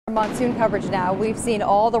Monsoon coverage now. We've seen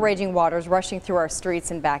all the raging waters rushing through our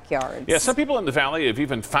streets and backyards. Yeah, some people in the valley have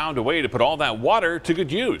even found a way to put all that water to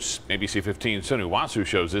good use. ABC 15's Sonu Wasu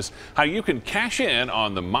shows us how you can cash in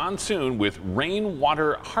on the monsoon with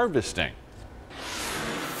rainwater harvesting.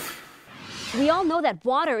 We all know that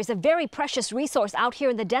water is a very precious resource out here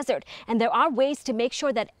in the desert, and there are ways to make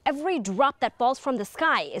sure that every drop that falls from the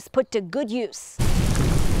sky is put to good use.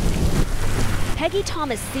 Peggy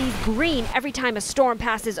Thomas sees green every time a storm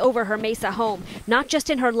passes over her Mesa home, not just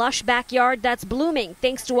in her lush backyard that's blooming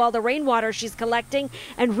thanks to all the rainwater she's collecting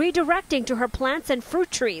and redirecting to her plants and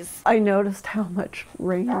fruit trees. I noticed how much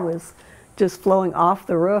rain was just flowing off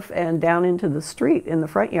the roof and down into the street in the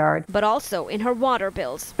front yard. But also in her water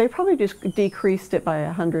bills. They probably just decreased it by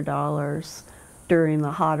 $100 during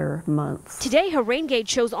the hotter months. Today, her rain gauge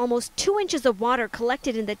shows almost 2 inches of water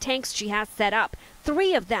collected in the tanks she has set up.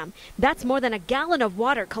 3 of them. That's more than a gallon of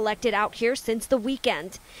water collected out here since the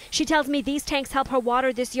weekend. She tells me these tanks help her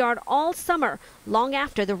water this yard all summer, long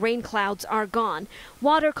after the rain clouds are gone.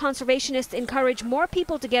 Water conservationists encourage more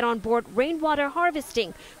people to get on board rainwater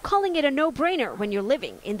harvesting, calling it a no-brainer when you're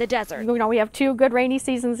living in the desert. You know, we have 2 good rainy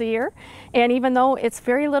seasons a year, and even though it's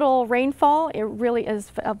very little rainfall, it really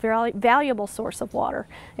is a very valuable source of water,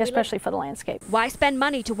 especially for the landscape. Why spend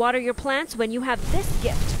money to water your plants when you have this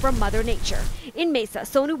gift from Mother Nature? In Mesa,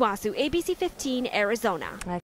 Sonu Wasu, ABC 15, Arizona.